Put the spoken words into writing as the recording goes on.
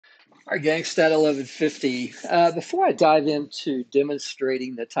All right, gang, STAT1150. Before I dive into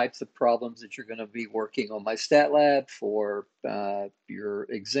demonstrating the types of problems that you're going to be working on my stat lab for your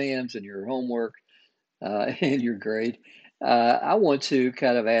exams and your homework and your grade, I want to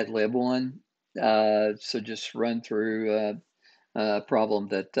kind of ad lib one. So just run through a problem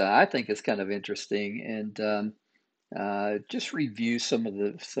that I think is kind of interesting and just review some of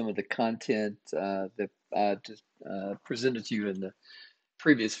the content that I just presented to you in the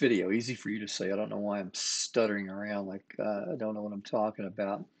previous video. Easy for you to say. I don't know why I'm stuttering around like I don't know what I'm talking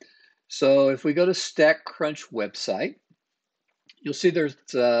about. So if we go to StatCrunch website, you'll see there's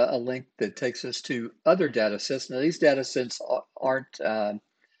a link that takes us to other data sets. Now these data sets aren't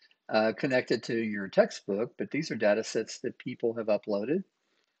connected to your textbook, but these are data sets that people have uploaded.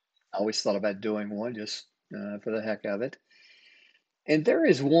 I always thought about doing one just for the heck of it. And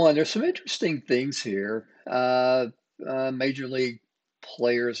there's some interesting things here. Major League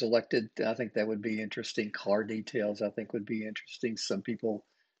players elected, I think that would be interesting. Car details, I think would be interesting. Some people,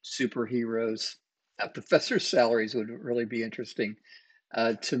 superheroes. Professor salaries would really be interesting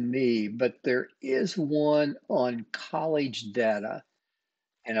to me. But there is one on college data,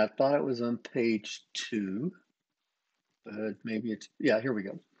 and I thought it was on page 2, but maybe it's, yeah, here we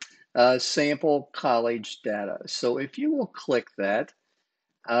go. Sample college data. So if you will click that,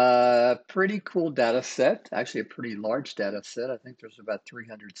 pretty cool data set, actually a pretty large data set. I think there's about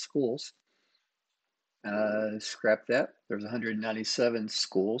 300 schools. Scrap that. There's 197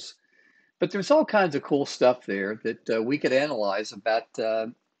 schools. But there's all kinds of cool stuff there that we could analyze about,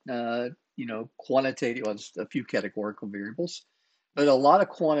 quantitative, well, just a few categorical variables, but a lot of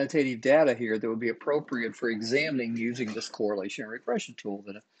quantitative data here that would be appropriate for examining using this correlation and regression tool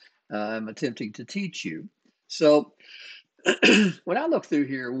that I'm attempting to teach you. So when I look through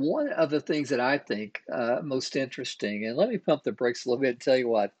here, one of the things that I think most interesting, and let me pump the brakes a little bit and tell you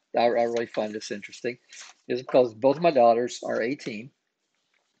what I really find this interesting, is because both of my daughters are 18,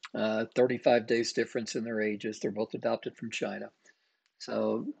 35 days difference in their ages. They're both adopted from China,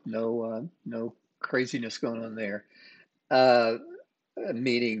 so no craziness going on there. Uh,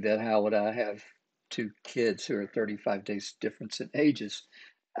 Meaning that how would I have two kids who are 35 days difference in ages?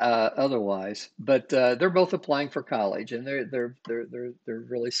 Otherwise. But they're both applying for college, and they're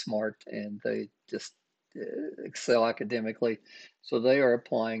really smart, and they just excel academically. So they are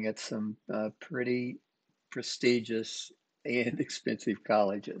applying at some pretty prestigious and expensive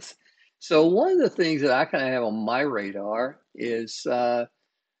colleges. So one of the things that I kind of have on my radar is,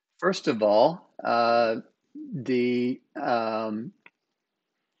 first of all, the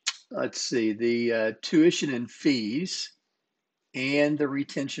let's see, the tuition and fees and the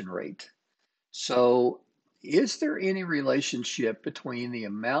retention rate. So, is there any relationship between the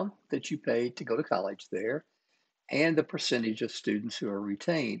amount that you pay to go to college there and the percentage of students who are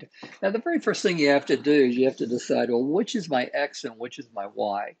retained? Now, the very first thing you have to do is you have to decide, well, which is my X and which is my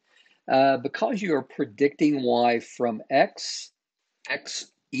Y? Because you are predicting Y from X,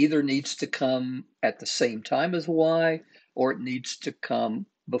 X either needs to come at the same time as Y or it needs to come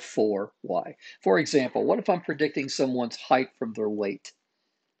before Y. For example, what if I'm predicting someone's height from their weight?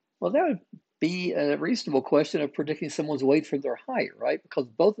 Well, that would be a reasonable question of predicting someone's weight from their height, right? Because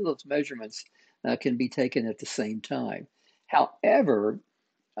both of those measurements can be taken at the same time. However,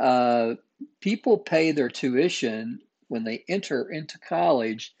 uh, people pay their tuition when they enter into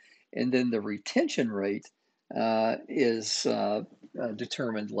college, and then the retention rate is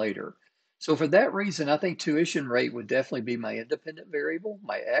determined later. So for that reason, I think tuition rate would definitely be my independent variable,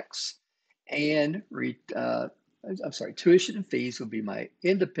 my X, and I'm sorry, tuition and fees would be my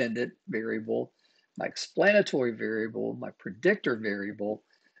independent variable, my explanatory variable, my predictor variable,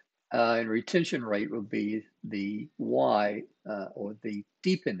 and retention rate would be the Y or the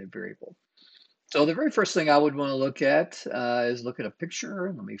dependent variable. So the very first thing I would want to look at is look at a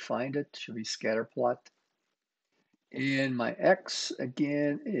picture. Let me find it. Should be scatter plot. And my X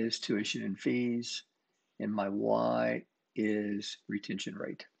again is tuition and fees, and my Y is retention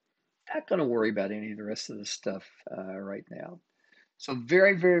rate. Not going to worry about any of the rest of the stuff right now. So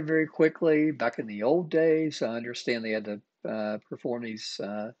very, very, very quickly, back in the old days, I understand they had to perform these,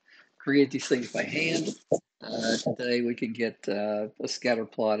 create these things by hand. Today we can get a scatter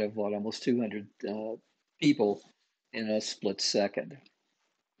plot of what, almost 200 people in a split second.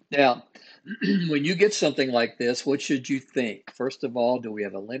 Now, when you get something like this, what should you think? First of all, do we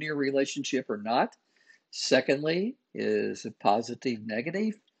have a linear relationship or not? Secondly, is it positive,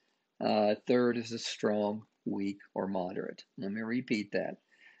 negative? Third, is it strong, weak, or moderate? Let me repeat that.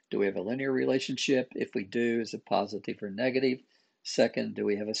 Do we have a linear relationship? If we do, is it positive or negative? Second, do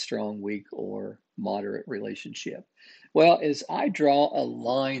we have a strong, weak, or moderate relationship? Well, as I draw a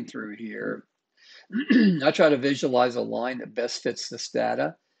line through here, I try to visualize a line that best fits this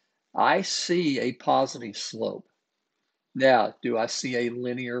data. I see a positive slope. Now, do I see a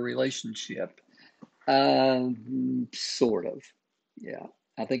linear relationship? Sort of. Yeah,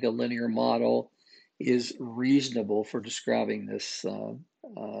 I think a linear model is reasonable for describing this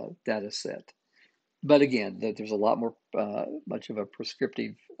data set. But again, there's a lot more, much of a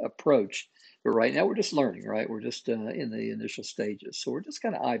prescriptive approach. But right now we're just learning, right? We're just in the initial stages. So we're just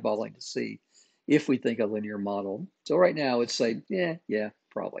kind of eyeballing to see if we think a linear model. So right now it's say, yeah,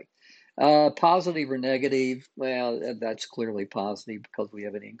 probably. Positive or negative, well, that's clearly positive because we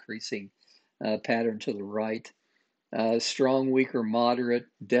have an increasing pattern to the right. Strong, weak, or moderate,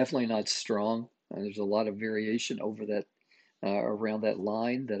 definitely not strong. There's a lot of variation over that around that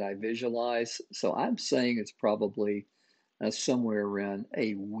line that I visualize. So I'm saying it's probably somewhere around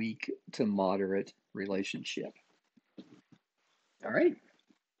a weak to moderate relationship. All right.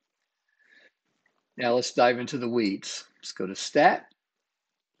 Now let's dive into the weeds. Let's go to STAT,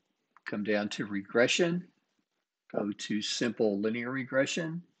 come down to regression, go to simple linear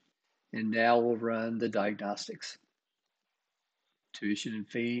regression, and now we'll run the diagnostics. Tuition and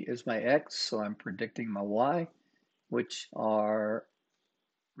fee is my X, so I'm predicting my Y, which are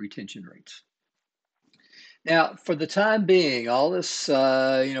retention rates. Now, for the time being, all this,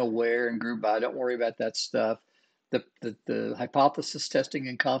 where and group by, don't worry about that stuff. The hypothesis testing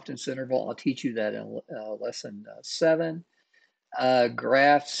and confidence interval, I'll teach you that in lesson 7.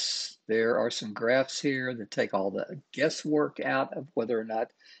 Graphs, there are some graphs here that take all the guesswork out of whether or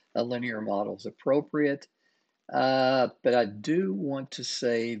not a linear model is appropriate. But I do want to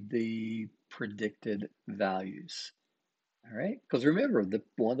say the predicted values. All right, because remember,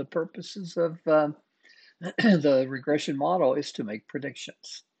 one of the purposes of the regression model is to make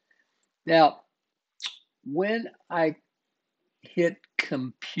predictions. Now, when I hit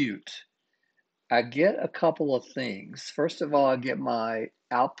compute, I get a couple of things. First of all, I get my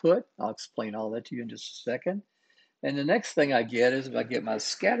output. I'll explain all that to you in just a second. And the next thing I get is I get my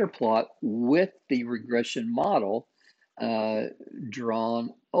scatter plot with the regression model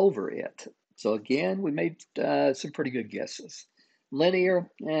drawn over it. So again, we made some pretty good guesses. Linear,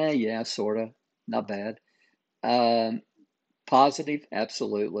 yeah, sort of, not bad. Positive,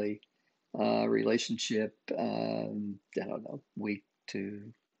 absolutely. Relationship, I don't know, weak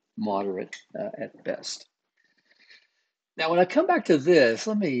to moderate at best. Now, when I come back to this,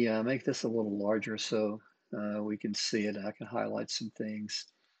 let me make this a little larger so we can see it. I can highlight some things.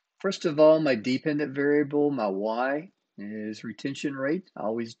 First of all, my dependent variable, my Y, is retention rate. I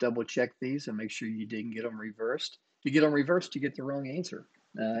always double check these and make sure you didn't get them reversed. If you get them reversed, you get the wrong answer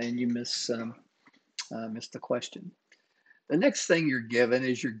and you miss the question. The next thing you're given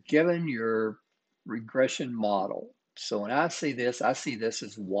is you're given your regression model. So when I see this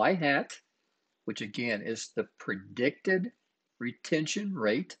as Y hat, which again is the predicted retention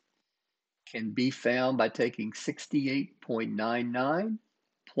rate, can be found by taking 68.99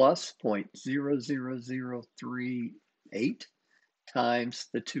 plus 0.00038 times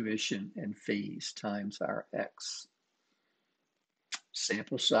the tuition and fees times our X.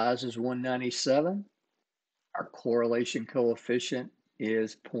 Sample size is 197. Our correlation coefficient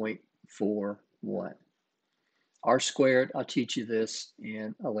is 0.41. R squared, I'll teach you this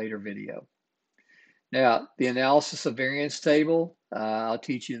in a later video. Now, the analysis of variance table, I'll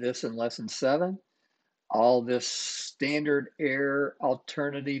teach you this in lesson 7. All this standard error,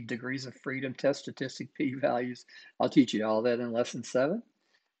 alternative, degrees of freedom, test statistic, p-values, I'll teach you all that in lesson 7.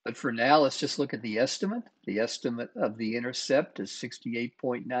 But for now, let's just look at the estimate. The estimate of the intercept is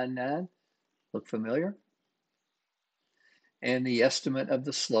 68.99. Look familiar? And the estimate of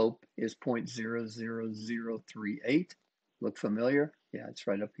the slope is 0.00038. Look familiar? Yeah, it's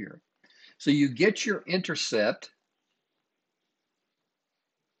right up here. So you get your intercept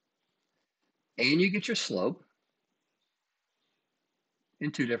and you get your slope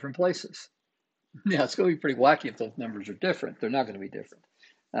in 2 different places. Now, it's going to be pretty wacky if those numbers are different. They're not going to be different.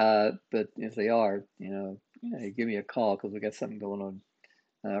 But if they are, give me a call because we got something going on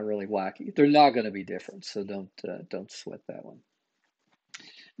really wacky. They're not going to be different, so don't sweat that one.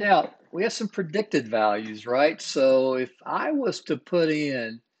 Now, we have some predicted values, right? So if I was to put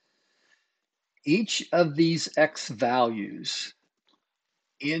in each of these X values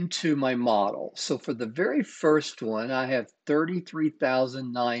into my model. So for the very first one, I have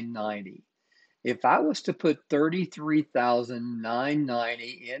 33,990. If I was to put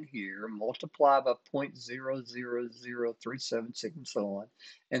 33,990 in here, multiply by 0.000376 and so on,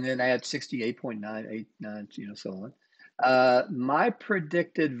 and then add 68.989, so on, my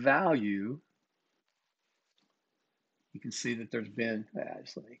predicted value You can see that there's been,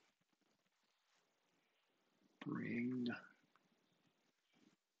 just let me bring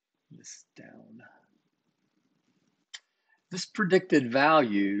this down. This predicted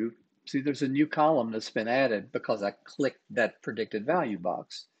value, see there's a new column that's been added because I clicked that predicted value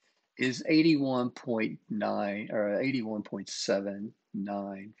box, is 81.9 or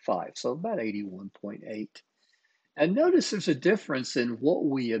 81.795, so about 81.8. And notice there's a difference in what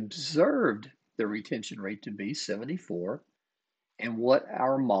we observed the retention rate to be, 74, and what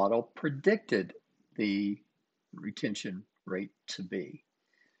our model predicted the retention rate to be.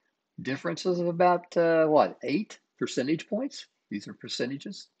 Differences of about, what, 8 percentage points? These are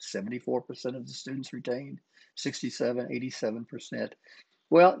percentages. 74% of the students retained, 67, 87%.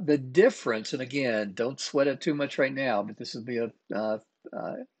 Well, the difference, and again, don't sweat it too much right now, but this will be a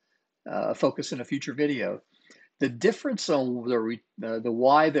focus in a future video. The difference on the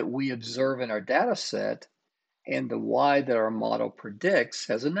Y that we observe in our data set and the Y that our model predicts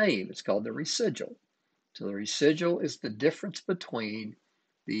has a name. It's called the residual. So the residual is the difference between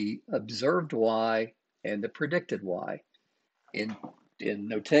the observed Y and the predicted Y. In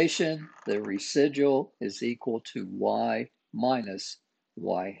notation, the residual is equal to Y minus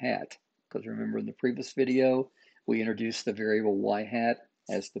Y hat. Because remember in the previous video, we introduced the variable Y hat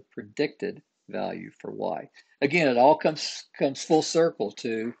as the predicted value for Y. Again, it all comes full circle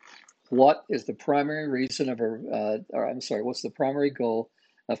to what is the primary reason of what's the primary goal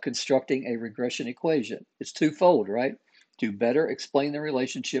of constructing a regression equation? It's twofold, right? To better explain the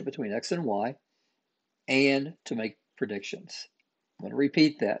relationship between X and Y and to make predictions. I'm going to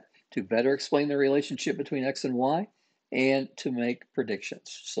repeat that. To better explain the relationship between X and Y and to make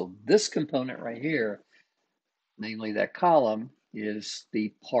predictions. So this component right here, namely that column, is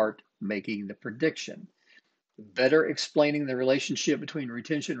the part making the prediction. Better explaining the relationship between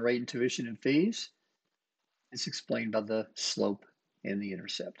retention rate and tuition and fees is explained by the slope and the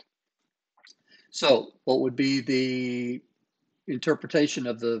intercept. So what would be the interpretation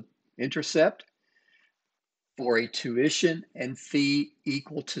of the intercept? For a tuition and fee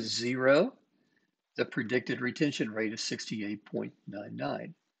equal to 0, the predicted retention rate is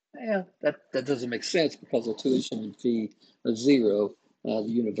 68.99. Yeah, that doesn't make sense because a tuition and fee of 0, the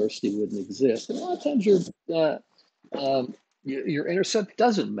university wouldn't exist. And a lot of times your intercept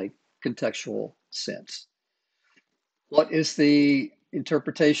doesn't make contextual sense. What is the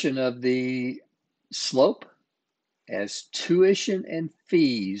interpretation of the slope? As tuition and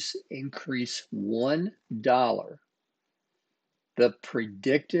fees increase $1, the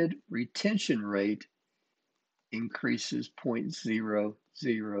predicted retention rate increases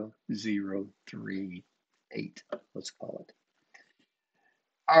 0.00038, let's call it.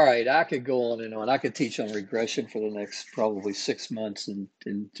 All right, I could go on and on. I could teach on regression for the next probably 6 months and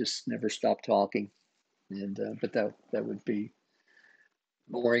just never stop talking. And but that would be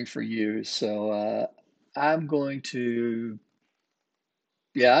boring for you. So I'm going to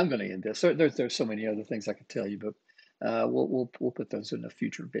end this. There's so many other things I could tell you, but we'll put those in a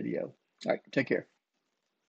future video. All right, take care.